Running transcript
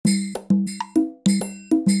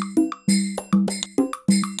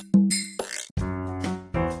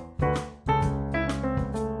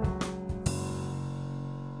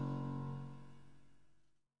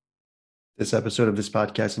This episode of this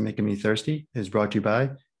podcast is making me thirsty is brought to you by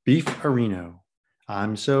Beefarino.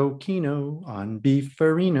 I'm so keeno on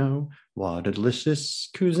Beefarino. What a delicious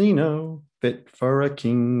cuisino, fit for a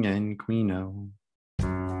king and queeno.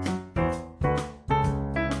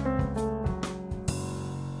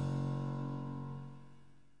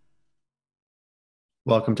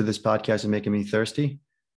 Welcome to this podcast is making me thirsty,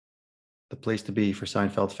 the place to be for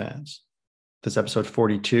Seinfeld fans. This is episode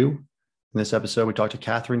 42. In this episode, we talked to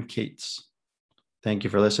Catherine Cates. Thank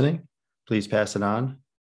you for listening. Please pass it on.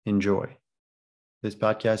 Enjoy. This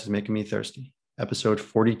podcast is making me thirsty. Episode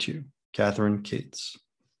 42, Catherine Cates.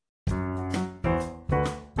 All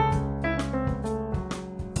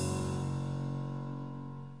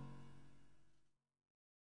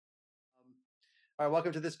right,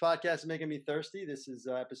 welcome to this podcast is making me thirsty. This is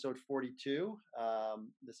episode 42.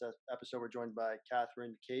 This episode we're joined by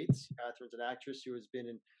Catherine Cates. Catherine's an actress who has been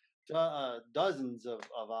in dozens of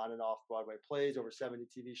on and off Broadway plays, over 70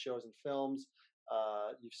 TV shows and films.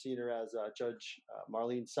 You've seen her as Judge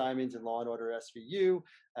Marlene Simons in Law & Order SVU,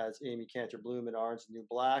 as Amy Cantor Bloom in Orange is the New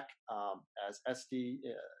Black, as Esty,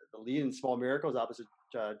 the lead in Small Miracles opposite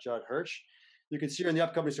Judd Hirsch. You can see her in the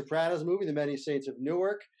upcoming Sopranos movie, The Many Saints of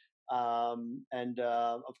Newark. Of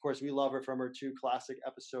course, we love her from her two classic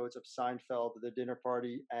episodes of Seinfeld, The Dinner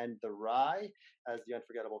Party and The Rye, as the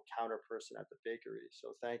unforgettable counter person at the bakery.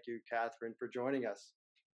 So thank you, Catherine, for joining us.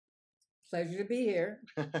 Pleasure to be here.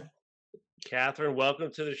 Catherine,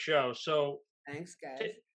 welcome to the show. So thanks,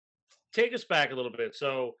 guys. Take us back a little bit.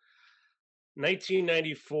 So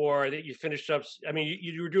 1994, that you finished up. I mean,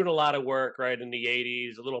 you were doing a lot of work, right, in the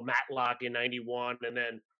 80s, a little Matlock in 91, and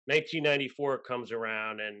then 1994 comes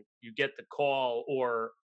around and you get the call. Or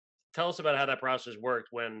tell us about how that process worked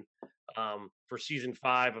when for season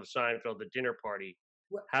 5 of Seinfeld, The Dinner Party.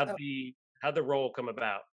 How'd the role come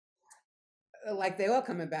about? Like they all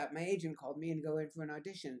come about. My agent called me and go in for an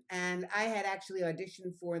audition, and I had actually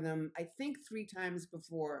auditioned for them I think 3 times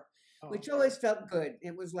before, which always felt good.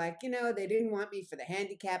 It was like, they didn't want me for the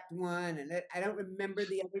handicapped one, and I don't remember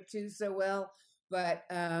the other 2 so well, but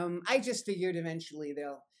I just figured eventually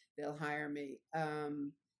they'll hire me.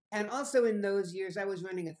 And also in those years, I was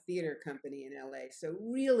running a theater company in LA. So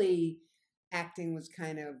really acting was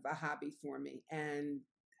kind of a hobby for me. And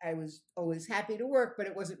I was always happy to work, but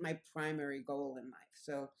it wasn't my primary goal in life.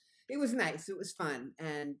 So it was nice. It was fun.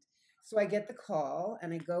 And so I get the call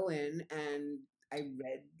and I go in and I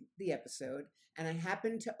read the episode, and I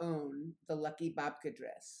happened to own the Lucky Babka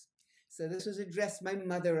dress. So this was a dress my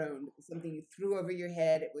mother owned, something you threw over your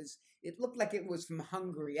head. It looked like it was from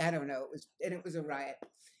Hungary. I don't know. It was a riot.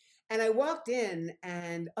 And I walked in,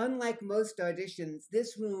 and unlike most auditions,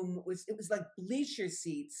 this room was like bleacher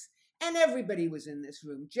seats, and everybody was in this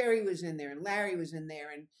room. Jerry was in there, and Larry was in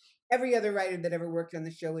there, and every other writer that ever worked on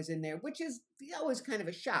the show was in there, which is always kind of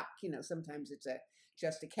a shock. Sometimes it's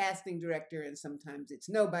just a casting director, and sometimes it's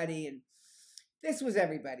nobody. And this was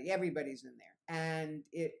everybody. Everybody's in there, and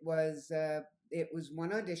it was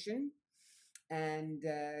one audition, and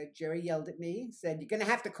Jerry yelled at me, said, "You're going to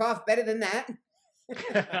have to cough better than that."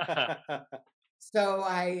 So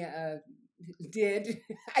I did,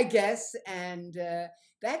 I guess, and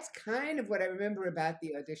that's kind of what I remember about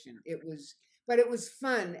the audition. It was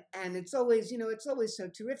fun, and it's always so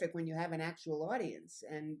terrific when you have an actual audience,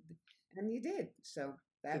 and you did. So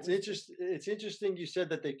it's interesting. You said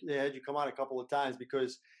that they had you come on a couple of times,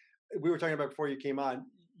 because we were talking about before you came on.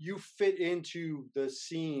 You fit into the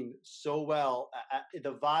scene so well,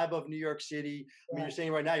 the vibe of New York City. I mean, you're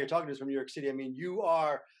saying right now you're talking to us from New York City. I mean, you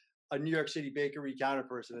are a New York City bakery counter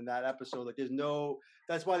person in that episode. Like,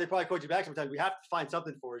 that's why they probably called you back sometimes. We have to find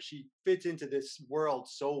something for her. She fits into this world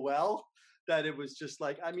so well that it was just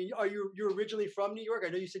like, I mean, you're originally from New York? I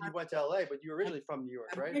know you said you went to LA, but you're originally from New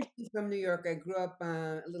York, right? I'm originally from New York. I grew up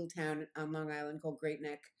a little town on Long Island called Great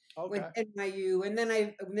Neck. Okay. Went to NYU, and then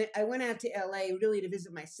I went out to LA really to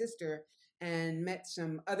visit my sister, and met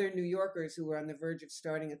some other New Yorkers who were on the verge of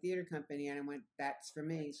starting a theater company, and I went, that's for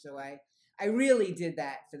me. So I really did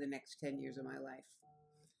that for the next 10 years of my life.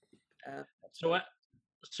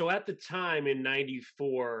 So at the time in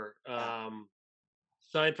 94,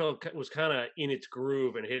 Seinfeld was kind of in its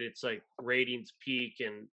groove and hit its like ratings peak,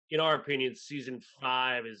 and in our opinion, season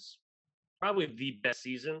 5 is probably the best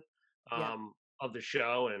season of the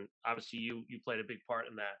show, and obviously you played a big part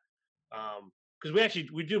in that. Because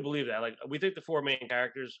we do believe that, like, we think the 4 main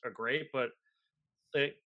characters are great, but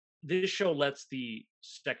like, this show lets the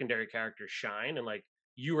secondary characters shine, and like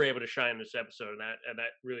you were able to shine in this episode, and that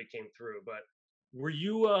really came through. But were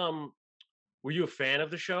you a fan of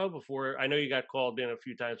the show before? I know you got called in a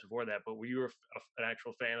few times before that, but were you an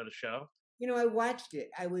actual fan of the show? I watched it.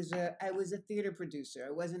 I was a theater producer.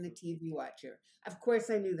 I wasn't a TV watcher. Of course,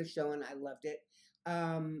 I knew the show and I loved it.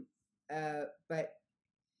 Um, but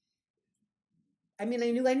I mean,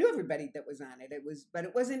 I knew everybody that was on it. But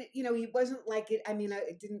it wasn't, it wasn't like it. I mean, I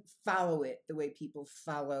didn't follow it the way people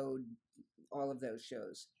followed all of those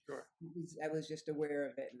shows. Sure. I was just aware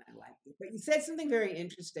of it and I liked it. But you said something very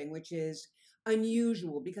interesting, which is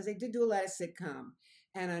unusual because I did do a lot of sitcom.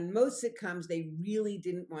 And on most sitcoms, they really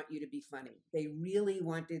didn't want you to be funny. They really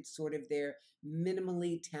wanted sort of their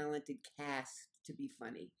minimally talented cast to be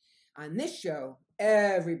funny. On this show,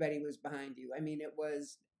 everybody was behind you. I mean, it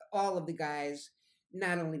was all of the guys,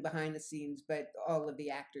 not only behind the scenes, but all of the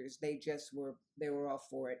actors. They were all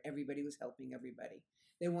for it. Everybody was helping everybody.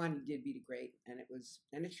 They wanted you to be great, and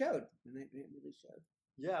it showed, and it really showed.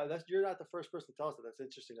 Yeah, you're not the first person to tell us that. That's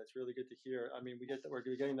interesting. That's really good to hear. I mean, we're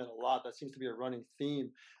getting that a lot. That seems to be a running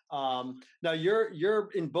theme. Now you're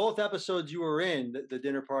in both episodes you were in the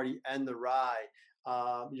dinner party and the rye.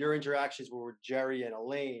 Your interactions were with Jerry and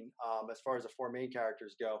Elaine, as far as the four main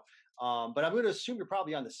characters go. But I'm going to assume you're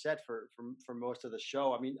probably on the set for most of the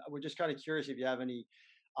show. I mean, we're just kind of curious if you have any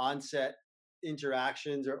on-set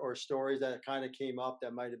interactions or stories that kind of came up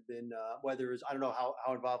that might have been whether it was, I don't know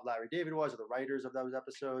how involved Larry David was or the writers of those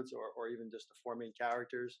episodes or even just the four main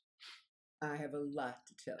characters. I have a lot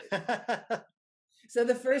to tell you. So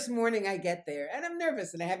the first morning I get there, and I'm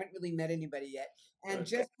nervous, and I haven't really met anybody yet. And Right.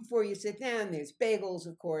 just before you sit down, there's bagels,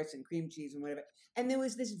 of course, and cream cheese and whatever. And there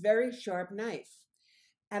was this very sharp knife,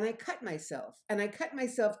 and I cut myself. And I cut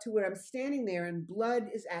myself to where I'm standing there, and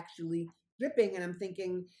blood is actually dripping. And I'm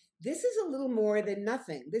thinking, this is a little more than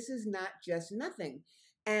nothing. This is not just nothing.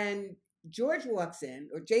 And George walks in,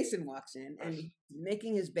 or Jason walks in, and he's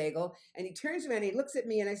making his bagel, and he turns around, and he looks at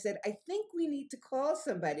me, and I said, I think we need to call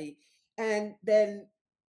somebody. And then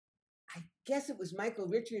I guess it was Michael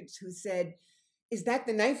Richards who said, is that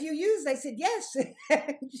the knife you used? I said, yes.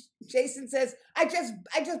 Jason says, I just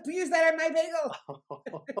used that on my bagel.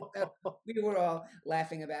 So we were all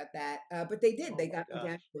laughing about that. But they did. Oh They my got me gosh.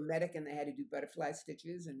 down to the medic and they had to do butterfly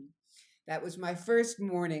stitches. And that was my first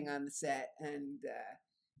morning on the set and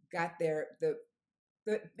got there.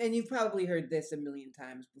 And you've probably heard this a million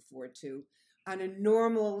times before too. On a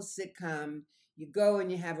normal sitcom, you go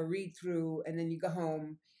and you have a read through and then you go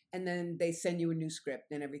home and then they send you a new script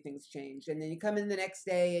and everything's changed. And then you come in the next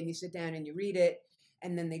day and you sit down and you read it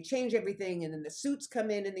and then they change everything. And then the suits come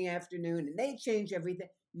in the afternoon and they change everything.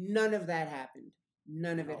 None of that happened.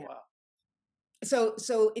 None of it Oh happened. wow.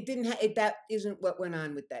 So it didn't that isn't what went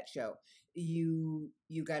on with that show. You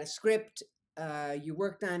got a script, you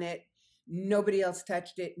worked on it. Nobody else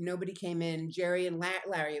touched it. Nobody came in. Jerry and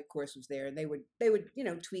Larry, of course, was there. And they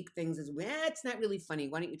would tweak things as well. It's not really funny.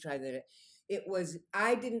 Why don't you try that?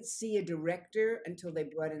 I didn't see a director until they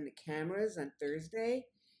brought in the cameras on Thursday.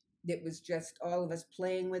 It was just all of us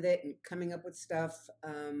playing with it and coming up with stuff.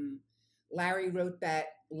 Larry wrote that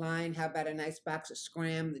line, how about a nice box of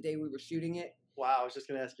Scram, the day we were shooting it. Wow, I was just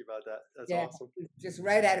going to ask you about that. That's Yeah, awesome. just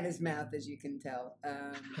right out of his mouth, as you can tell.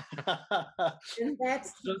 And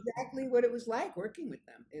that's exactly what it was like working with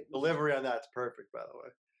them. It was, Delivery on that's perfect, by the way.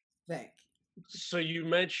 thank So you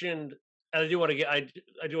mentioned, and I do want to get, I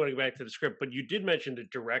do want to go back to the script, but you did mention the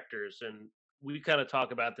directors, and we kind of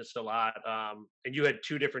talk about this a lot. And you had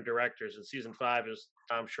two different directors in season 5 is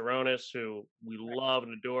Tom Sharonis, who we love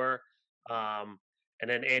and adore, and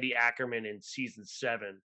then Andy Ackerman in season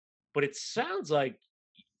 7. But it sounds like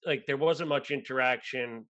there wasn't much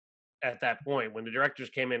interaction at that point when the directors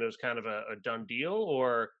came in. It was kind of a done deal,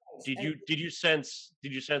 or did you sense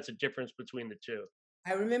a difference between the two?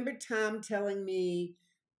 I remember Tom telling me,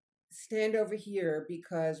 stand over here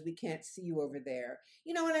because we can't see you over there.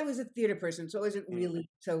 And I was a theater person, so I wasn't really,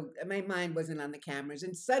 so my mind wasn't on the cameras.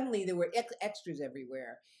 And suddenly there were extras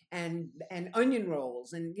everywhere and onion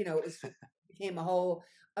rolls, and it became a whole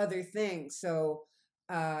other thing. So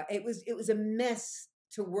it was a mess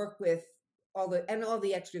to work with all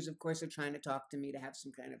the extras, of course, are trying to talk to me to have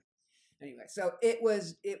some kind of anyway. So it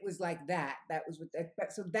was like that. That was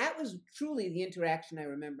so that was truly the interaction I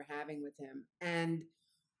remember having with him. And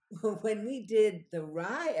when we did the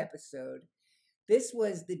Rye episode, this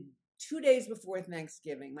was the 2 days before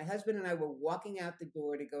Thanksgiving. My husband and I were walking out the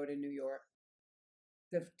door to go to New York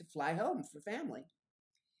to fly home for family.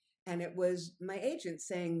 And it was my agent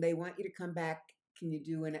saying, they want you to come back. Can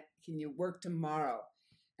you work tomorrow?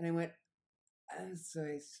 And I went, so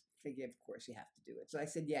I figured, of course you have to do it. So I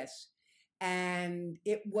said yes. And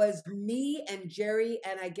it was me and Jerry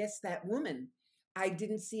and I guess that woman. I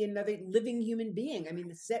didn't see another living human being. I mean,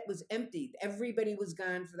 the set was empty. Everybody was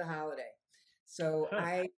gone for the holiday. So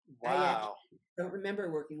I Wow. don't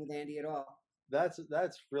remember working with Andy at all. That's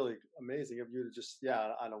really amazing of you to just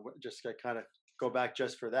I don't just kind of go back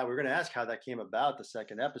just for that. We're going to ask how that came about, the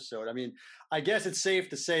second episode. I mean, I guess it's safe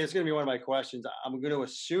to say it's going to be one of my questions. I'm going to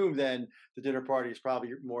assume then the dinner party is probably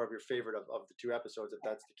more of your favorite of the two episodes, if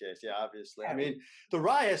that's the case. Yeah, obviously. I mean, the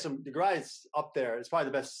Rye is up there. It's probably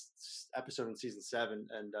the best episode in season 7,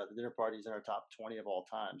 and the dinner party is in our top 20 of all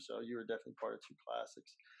time. So you were definitely part of two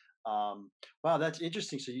classics. Wow, that's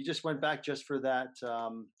interesting. So you just went back just for that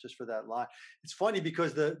line. It's funny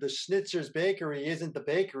because the Schnitzer's Bakery isn't the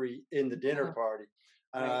bakery in the dinner party.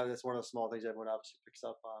 That's one of the small things everyone obviously picks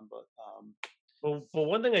up on. But well,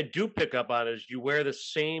 one thing I do pick up on is you wear the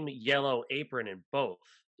same yellow apron in both.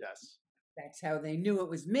 Yes, that's how they knew it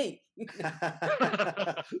was me.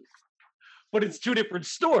 But it's two different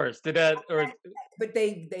stores. Did that or? But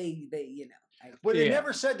they you know. Well, they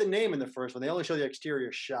never said the name in the first one. They only show the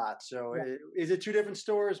exterior shot. So is it two different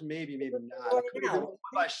stores? Maybe not. It could have been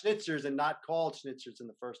by Schnitzer's and not called Schnitzer's in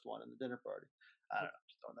the first one in the dinner party. I don't know.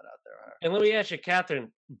 Just throwing that out there. And let me ask you,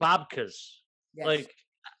 Catherine, babkas. Yes. Like,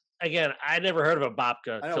 again, I never heard of a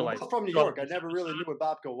babka. I know. I'm from New York. I never really knew what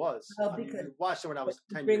babka was. Well, because I watched it when I was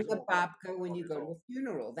 10 years old. Bring a babka when you go to a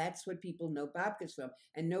funeral. That's what people know babkas from.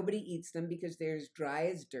 And nobody eats them because they're as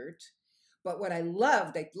dry as dirt. But what I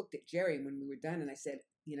loved, I looked at Jerry when we were done and I said,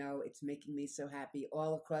 you know, it's making me so happy.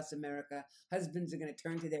 All across America, husbands are going to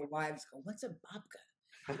turn to their wives and go, what's a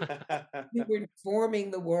babka? We were informing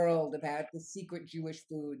the world about the secret Jewish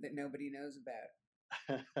food that nobody knows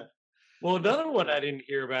about. Well, another one I didn't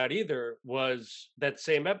hear about either was that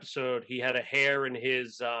same episode. He had a hair in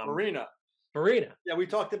his Farina. Yeah, we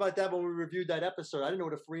talked about that when we reviewed that episode. I didn't know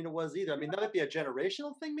what a farina was either. I mean, that might be a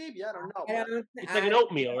generational thing, maybe. I don't know. It's like an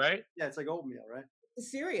oatmeal, right? Yeah, it's like oatmeal, right? It's a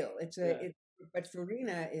cereal. But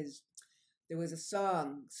farina is. There was a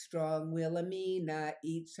song, "Strong Wilhelmina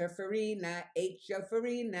eats her farina, ate your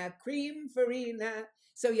farina, cream farina."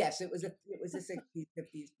 So yes, it was a 60s,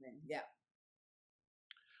 50s thing. Yeah.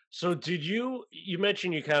 So did you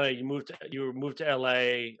mentioned you moved to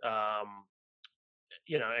LA,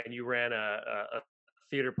 you know, and you ran a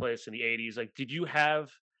theater place in the 80s. Like, did you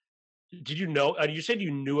know, you said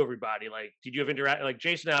you knew everybody, like, did you have interact, like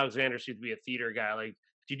Jason Alexander seemed to be a theater guy. Like,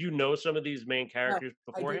 did you know some of these main characters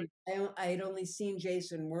beforehand? I'd only seen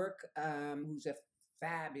Jason work, who's a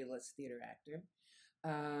fabulous theater actor.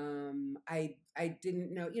 I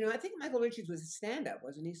didn't know, you know, I think Michael Richards was a stand-up,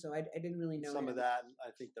 wasn't he? So I didn't really know some of that.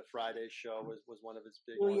 I think the Friday show was one of his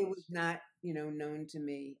big ones. It was not, you know, known to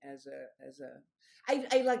me as a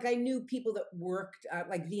I knew people that worked,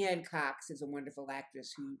 like Vianne Cox is a wonderful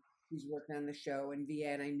actress who's worked on the show, and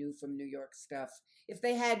Vianne I knew from New York stuff. If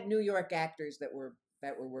they had New York actors that were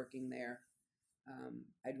working there,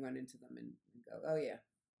 I'd run into them and go, oh yeah,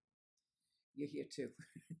 you're here too.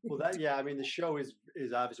 Well, I mean, the show is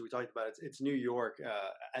obviously, we talked about it. It's New York,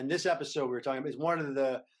 and this episode we were talking about is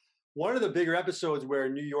one of the bigger episodes where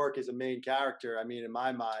New York is a main character. I mean, in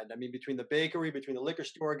my mind, I mean, between the bakery, between the liquor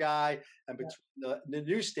store guy, and between the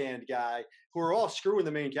newsstand guy, who are all screwing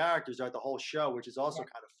the main characters throughout the whole show, which is also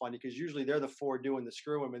kind of funny because usually they're the four doing the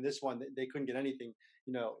screwing, and this one they couldn't get anything,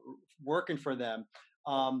 you know, working for them.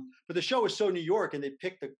 But the show was so New York, and they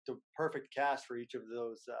picked the perfect cast for each of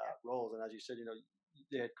those roles. And as you said, you know,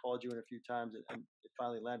 they had called you in a few times, and it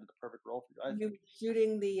finally landed the perfect role for you. You were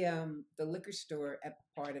shooting the liquor store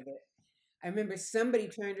part of it. I remember somebody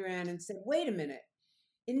turned around and said, "Wait a minute!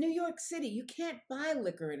 In New York City, you can't buy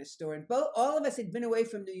liquor in a store." And all of us had been away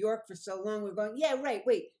from New York for so long. We're going, "Yeah, right.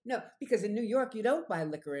 Wait, no, because in New York, you don't buy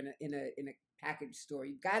liquor in a package store.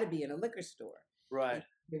 You've got to be in a liquor store." Right.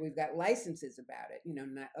 And we've got licenses about it, you know,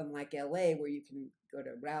 not unlike LA where you can go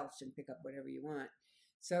to Ralph's and pick up whatever you want.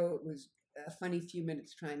 So it was a funny few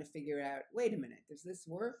minutes trying to figure out, wait a minute, does this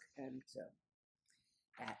work? And so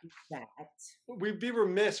that. We'd be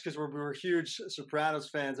remiss because we're huge Sopranos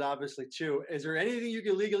fans, obviously, too. Is there anything you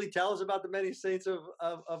can legally tell us about the Many Saints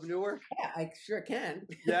of Newark? Yeah, I sure can.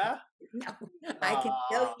 Yeah? No, I can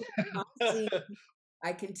tell you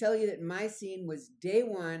I can tell you that my scene was day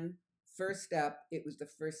one. First up, it was the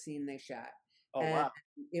first scene they shot. Oh, and wow.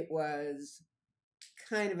 It was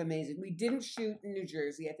kind of amazing. We didn't shoot in New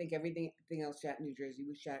Jersey. I think everything else shot in New Jersey.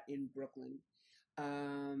 We shot in Brooklyn.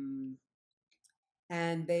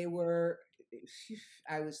 And they were,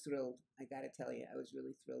 I was thrilled. I got to tell you, I was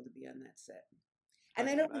really thrilled to be on that set. And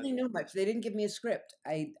I don't really know much. They didn't give me a script.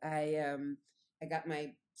 I got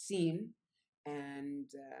my scene and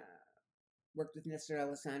worked with Nestor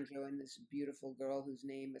Alessandro and this beautiful girl whose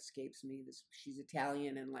name escapes me. She's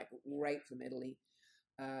Italian and like right from Italy.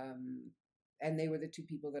 And they were the two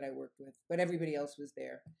people that I worked with, but everybody else was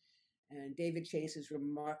there. And David Chase is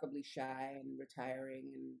remarkably shy and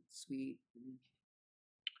retiring and sweet. And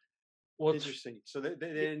interesting. So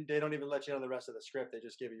they don't even let you know the rest of the script. They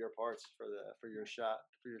just give you your parts for your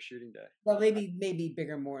shooting day. well, maybe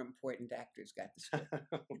bigger, more important actors got the script.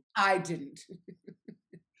 I didn't.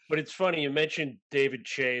 But it's funny, you mentioned David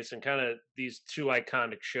Chase and kind of these two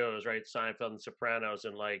iconic shows, right? Seinfeld and Sopranos.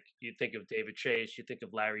 And like, you think of David Chase, you think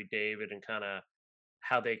of Larry David and kind of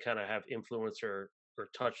how they kind of have influenced or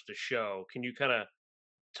touched the show. Can you kind of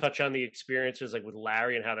touch on the experiences like with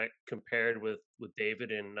Larry and how that compared with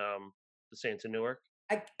David in The Saints of Newark?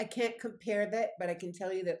 I can't compare that, but I can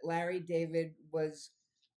tell you that Larry David was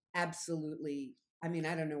absolutely, I mean,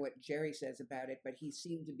 I don't know what Jerry says about it, but he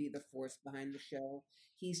seemed to be the force behind the show.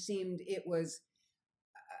 He seemed, it was,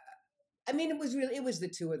 I mean, it was the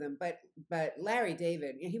two of them, but Larry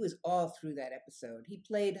David, he was all through that episode. He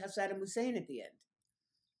played Saddam Hussein at the end.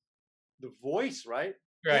 The voice, right?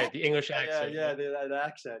 Right, Yeah. the English accent. Yeah, that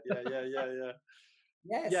accent. Yeah.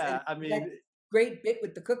 Yes. Yeah, I mean, great bit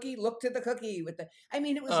with the cookie, look to the cookie with the, I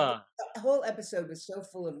mean, it was, the whole episode was so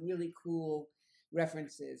full of really cool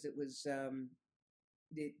references. It was,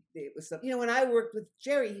 it was, when I worked with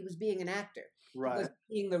Jerry, he was being an actor. right. He was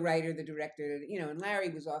being the writer, the director, and Larry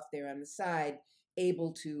was off there on the side,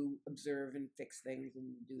 able to observe and fix things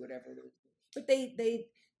and do whatever it was. But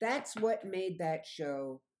that's what made that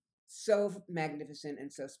show so magnificent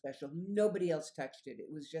and so special. Nobody else touched it. It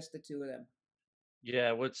was just the two of them.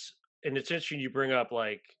 Yeah, and it's interesting you bring up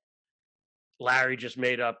like Larry just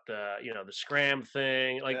made up the scram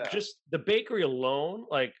thing, like just the bakery alone,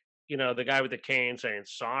 like, the guy with the cane saying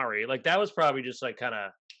sorry, like that was probably just like kind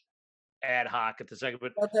of ad hoc at the second.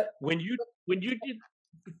 But when you did,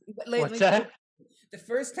 what's that? The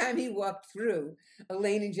first time he walked through,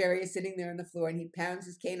 Elaine and Jerry are sitting there on the floor, and he pounds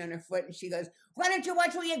his cane on her foot, and she goes, "Why don't you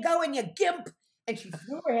watch where you're going, you gimp?" And she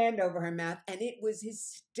threw her hand over her mouth, and it was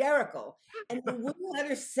hysterical. And they wouldn't let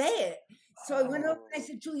her say it. So I went over and I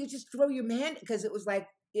said, "Julia, just throw your hand," because it was like,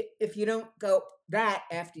 if you don't go that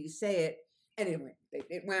after you say it. Anyway,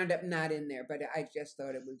 it wound up not in there, but I just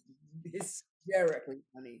thought it was hysterically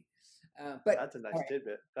funny. But that's a nice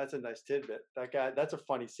tidbit. That's a nice tidbit. That guy, that's a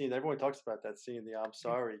funny scene. Everyone talks about that scene, the I'm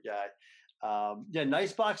sorry guy. Yeah,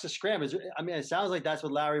 nice box of scram. I mean, it sounds like that's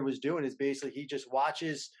what Larry was doing, is basically he just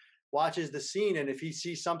watches the scene, and if he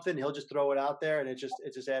sees something, he'll just throw it out there, and it's just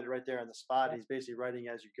added right there on the spot. Yeah. He's basically writing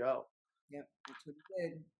as you go. Yep, that's what he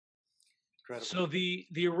did. Incredible. So the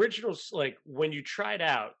originals, like when you tried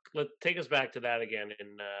out, take us back to that again.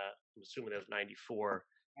 I'm assuming that was '94.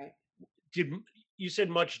 Right. You said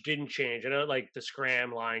much didn't change? I know, like the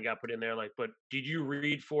scram line got put in there, like, but did you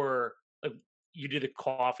read for, like, you did the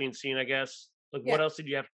coughing scene, I guess? Like, what else did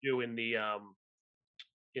you have to do in the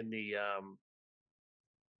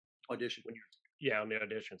audition? On the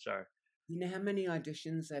audition. Sorry. You know how many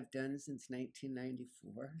auditions I've done since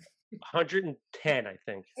 1994? 110, I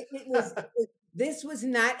think. This was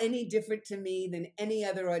not any different to me than any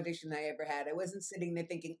other audition I ever had. I wasn't sitting there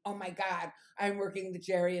thinking, "Oh my God, I'm working with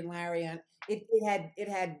Jerry and Larry on it." It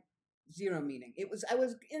had zero meaning. I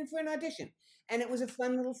was in for an audition, and it was a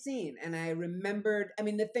fun little scene. And I remembered. I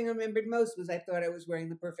mean, the thing I remembered most was I thought I was wearing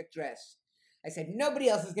the perfect dress. I said, nobody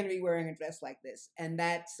else is going to be wearing a dress like this, and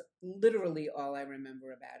that's literally all I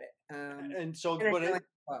remember about it. And so,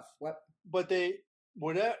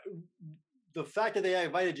 the fact that they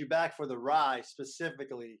invited you back for the Rye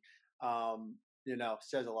specifically,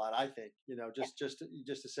 says a lot. I think, just to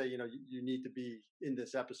say, you need to be in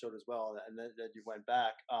this episode as well, and that you went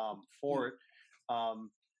back for it.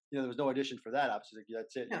 There was no audition for that. Obviously,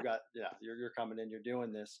 that's it. You got, you're coming in, you're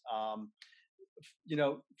doing this.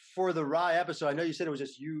 For the Rye episode, I know you said it was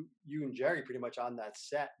just you and Jerry pretty much on that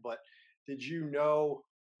set, but did you know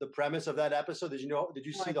the premise of that episode? Did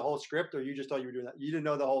you see the whole script, or you just thought you were doing that? You didn't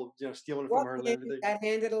know the whole, stealing from her and everything? I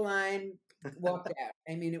handed a line, walked out.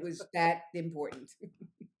 I mean, it was that important.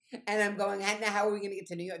 And I'm going, now how are we going to get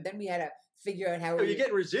to New York? Then we had to figure out how you're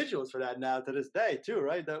getting residuals for that now to this day too,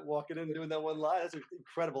 right? That walking in and doing that one line, that's an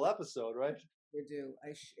incredible episode, right? We do.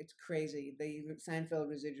 It's crazy. The Seinfeld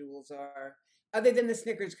residuals are, other than the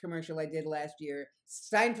Snickers commercial I did last year,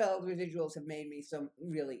 Seinfeld residuals have made me so,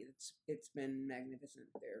 really, it's been magnificent.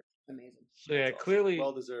 They're amazing. So yeah, clearly,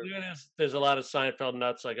 well deserved. There's a lot of Seinfeld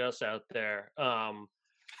nuts like us out there.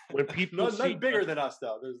 When people none bigger than us,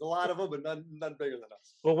 though. There's a lot of them, but none bigger than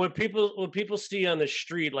us. Well, when people see on the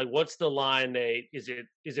street, like, what's the line? Is it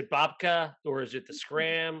babka or is it the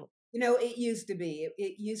scram? It used to be.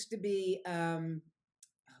 It used to be. Oh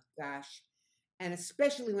gosh. And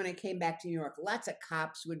especially when I came back to New York, lots of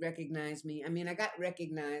cops would recognize me. I mean, I got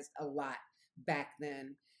recognized a lot back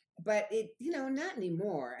then. but not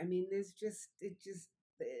anymore. I mean,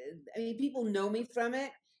 I mean, people know me from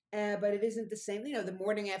it, but it isn't the same. The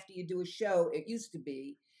morning after you do a show, it used to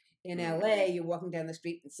be in LA, you're walking down the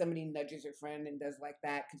street and somebody nudges your friend and does like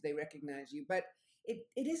that because they recognize you. But it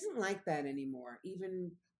isn't like that anymore.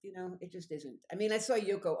 Even, it just isn't. I mean, I saw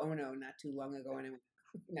Yoko Ono not too long ago, and I went,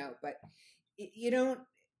 but you don't.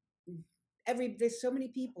 There's so many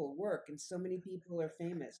people work and so many people are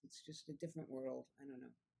famous. It's just a different world. I don't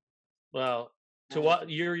know. Well, to what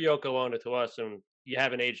you're Yoko Ono to us, and you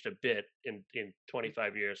haven't aged a bit in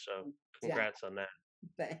 25 years. So congrats on that.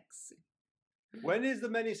 Thanks. When is the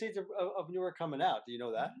Many Saints of Newark coming out? Do you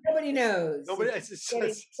know that? Nobody knows. Nobody. It's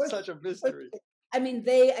such a mystery. I mean,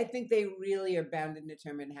 I think they really are bound and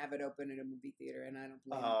determined to have it open at a movie theater, and I don't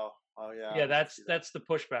blame them. Oh yeah. Yeah, that's the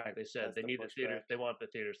pushback. They said they need the theater. They want the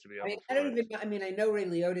theaters to be open. I don't even. I mean, I know Ray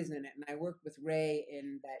Liotta's in it, and I worked with Ray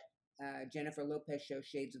in that Jennifer Lopez show,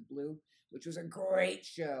 Shades of Blue, which was a great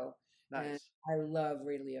show. Nice. And I love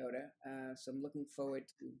Ray Liotta, so I'm looking forward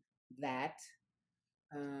to that.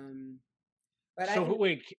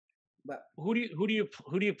 But who do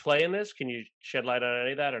you play in this? Can you shed light on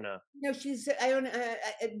any of that or no? No, I own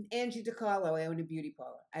Angie DiCarlo. I own a beauty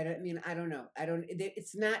parlor. I don't know.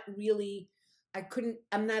 It's not really.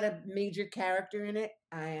 I'm not a major character in it.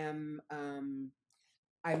 I am.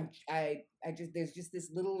 There's just this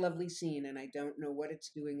little lovely scene, and I don't know what it's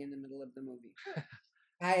doing in the middle of the movie.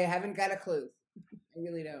 I haven't got a clue. I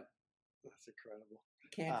really don't. That's incredible.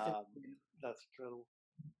 Can't. That's incredible.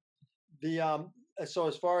 So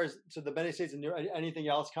as far as the Many Saints and anything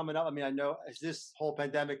else coming up? I mean, I know as this whole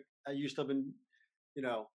pandemic, you still been,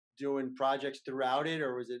 doing projects throughout it,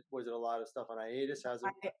 or was it a lot of stuff on hiatus? How's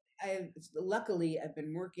it? Luckily, I've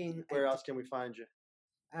been working. Where else can we find you?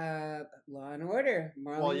 Law and Order.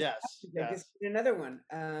 Marlon. Well, yes. I just did another one.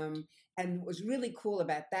 And what was really cool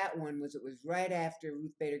about that one was it was right after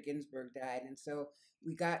Ruth Bader Ginsburg died, and so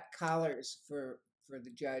we got collars for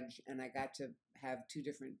the judge, and I got to have two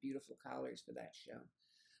different beautiful collars for that show.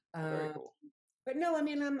 Very cool. But no, I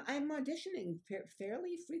mean, I'm auditioning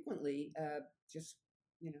fairly frequently. Just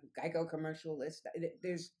Geico commercial list.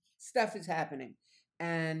 There's stuff is happening,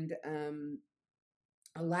 and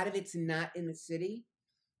a lot of it's not in the city.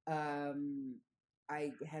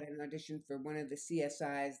 I had an audition for one of the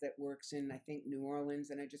CSIs that works in, I think, New Orleans,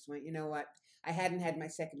 and I just went, you know what? I hadn't had my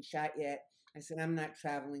second shot yet. I said, I'm not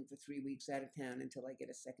traveling for 3 weeks out of town until I get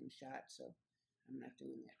a second shot, so I'm not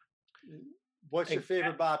doing that. What's your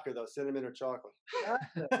favorite babka, though, cinnamon or chocolate?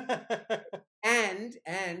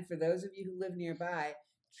 And for those of you who live nearby,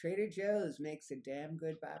 Trader Joe's makes a damn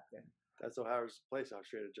good babka. That's O'Hara's place on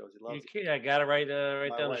Trader Joe's. He loves it. I got it right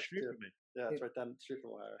down the street from me. Yeah, it's right down the street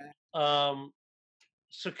from O'Hara.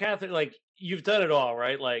 So Catherine, like you've done it all,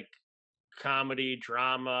 right? Like comedy,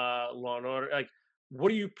 drama, Law and Order. Like, what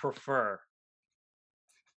do you prefer?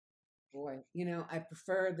 Boy, I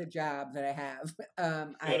prefer the job that I have.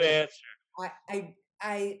 Good answer.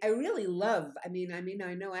 I really love. I mean,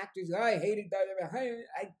 I know actors. Oh, I hated that.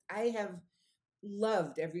 I have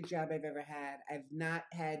loved every job I've ever had. I've not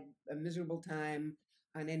had a miserable time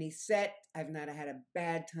on any set. I've not had a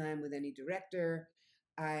bad time with any director.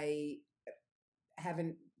 I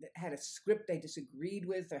haven't had a script I disagreed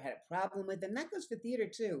with or had a problem with, and that goes for theater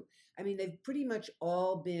too. I mean, they've pretty much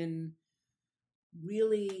all been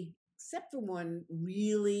really, except for one,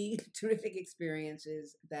 really terrific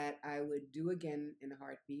experiences that I would do again in a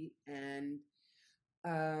heartbeat. And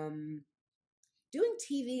doing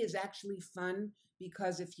TV is actually fun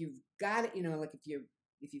because if you've got it, like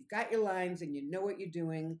if you've got your lines and you know what you're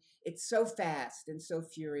doing, it's so fast and so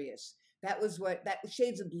furious. That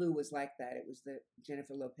Shades of Blue was like that. It was the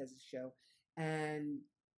Jennifer Lopez's show, and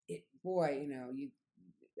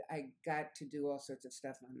I got to do all sorts of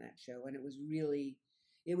stuff on that show, and it was really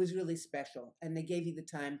special. And they gave you the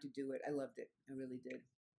time to do it. I loved it. I really did. It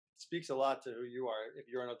speaks a lot to who you are. If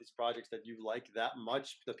you're on all these projects that you like that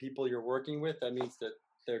much, the people you're working with, that means that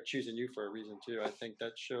they're choosing you for a reason too. I think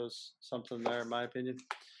that shows something there, in my opinion,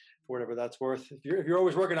 for whatever that's worth. If you're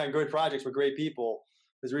always working on good projects with great people,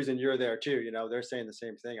 there's a reason you're there too. They're saying the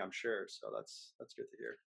same thing, I'm sure. So that's good to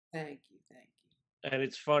hear. Thank you. And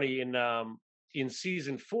it's funny in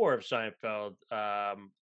season 4 of Seinfeld,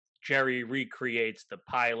 Jerry recreates the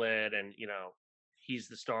pilot, and he's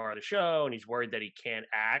the star of the show, and he's worried that he can't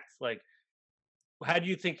act. Like, how do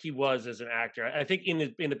you think he was as an actor? I think in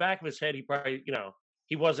the back of his head, he probably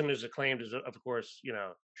he wasn't as acclaimed as, of course,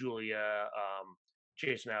 Julia,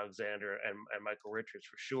 Jason Alexander, and Michael Richards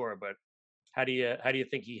for sure. But how do you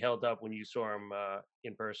think he held up when you saw him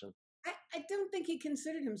in person? I don't think he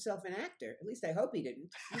considered himself an actor. At least I hope he didn't.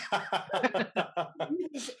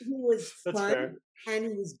 He was That's fun, fair. and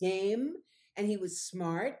he was game, and he was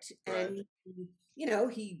smart, Right. and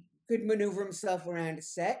he could maneuver himself around a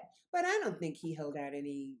set. But I don't think he held out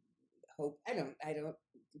any hope. I don't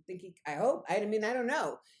think he. I hope. I mean, I don't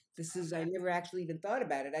know. I never actually even thought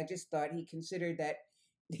about it. I just thought he considered that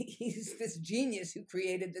he's this genius who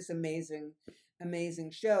created this amazing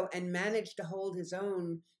show and managed to hold his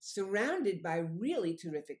own, surrounded by really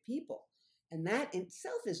terrific people. And that in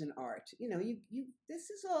itself is an art.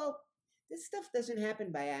 This stuff doesn't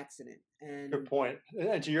happen by accident. And Good point.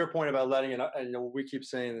 And to your point about letting it, and we keep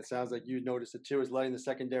saying, it sounds like you noticed it too, is letting the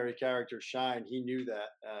secondary character shine. He knew that.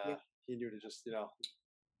 yeah, He knew to just, let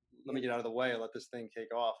yeah, me get out of the way and let this thing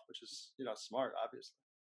take off, which is, smart, obviously.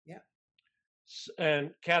 yeah.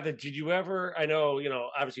 And Catherine, did you ever? I know,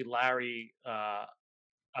 obviously Larry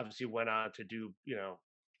obviously went on to do,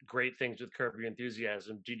 great things with Curb Your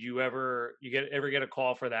Enthusiasm. Did you ever get a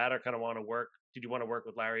call for that, or kind of want to work? Did you want to work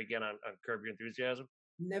with Larry again on Curb Your Enthusiasm?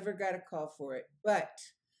 Never got a call for it. But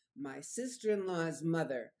my sister-in-law's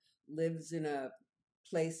mother lives in a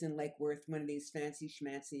place in Lake Worth, one of these fancy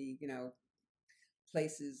schmancy,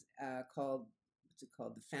 places called, what's it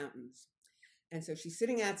called? The Fountains. And so she's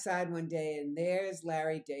sitting outside one day, and there's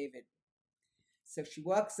Larry David. So she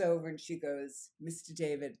walks over and she goes, "Mr.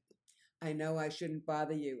 David, I know I shouldn't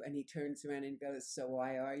bother you." And he turns around and goes, "So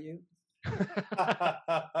why are you?"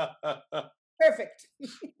 Perfect.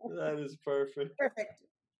 That is perfect. Perfect.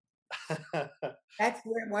 That's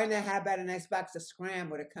why not? How about a nice box of Scram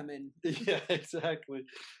would have come in? Yeah, exactly.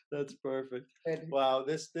 That's perfect. Good. Wow.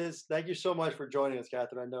 Thank you so much for joining us,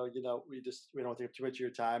 Catherine. I know, we don't take up too much of your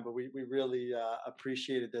time, but we really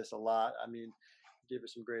appreciated this a lot. I mean, you gave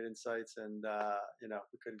us some great insights, and,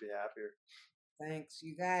 we couldn't be happier. Thanks,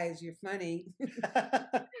 you guys. You're funny.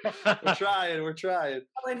 We're trying.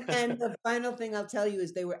 Oh, and the final thing I'll tell you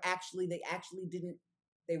is they were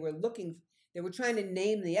trying to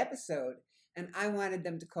name the episode, and I wanted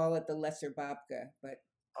them to call it The Lesser Babka, but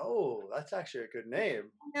Oh, that's actually a good name.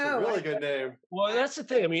 It's no, a really good name. Well, that's the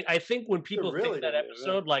thing. I mean, I think when people really think that good name,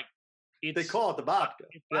 episode, like They call it the babka.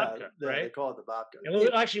 it's Yeah, Babka, yeah, right? they call it the babka.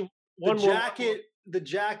 And actually, one more. The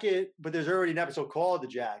jacket, but there's already an episode called The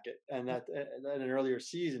Jacket, and that in an earlier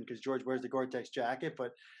season, because George wears the Gore-Tex jacket,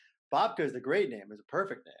 but Babka is the great name. It's a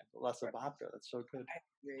perfect name. Lesser Babka. That's so good.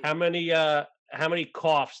 How many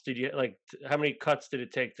coughs did you like? How many cuts did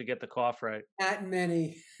it take to get the cough right? Not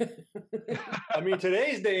many. I mean,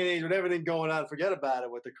 today's day and age with everything going on, forget about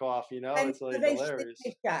it with the cough. And It's like they hilarious.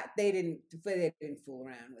 They didn't fool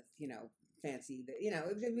around with fancy.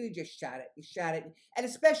 We just shot it. We shot it, and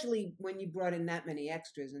especially when you brought in that many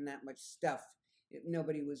extras and that much stuff,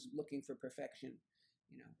 nobody was looking for perfection.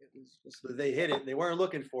 It was just. But they hit it. They weren't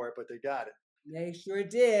looking for it, but they got it. They sure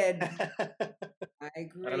did. I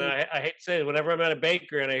agree. And I hate to say it, whenever I'm at a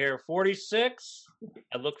bakery and I hear 46,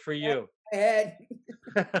 I look for you. Ahead.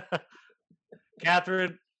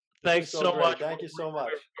 Catherine, thanks so much. Thank you so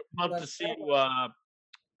much. We're pumped to see you.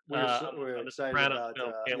 We're excited about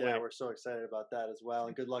we're so excited about that as well.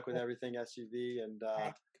 And good luck with everything SUV. And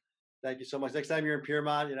thank you so much. Next time you're in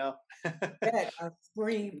Piermont, I'll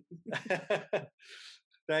scream.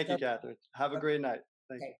 Thank you, Catherine. Have a great night.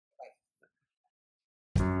 Thank you.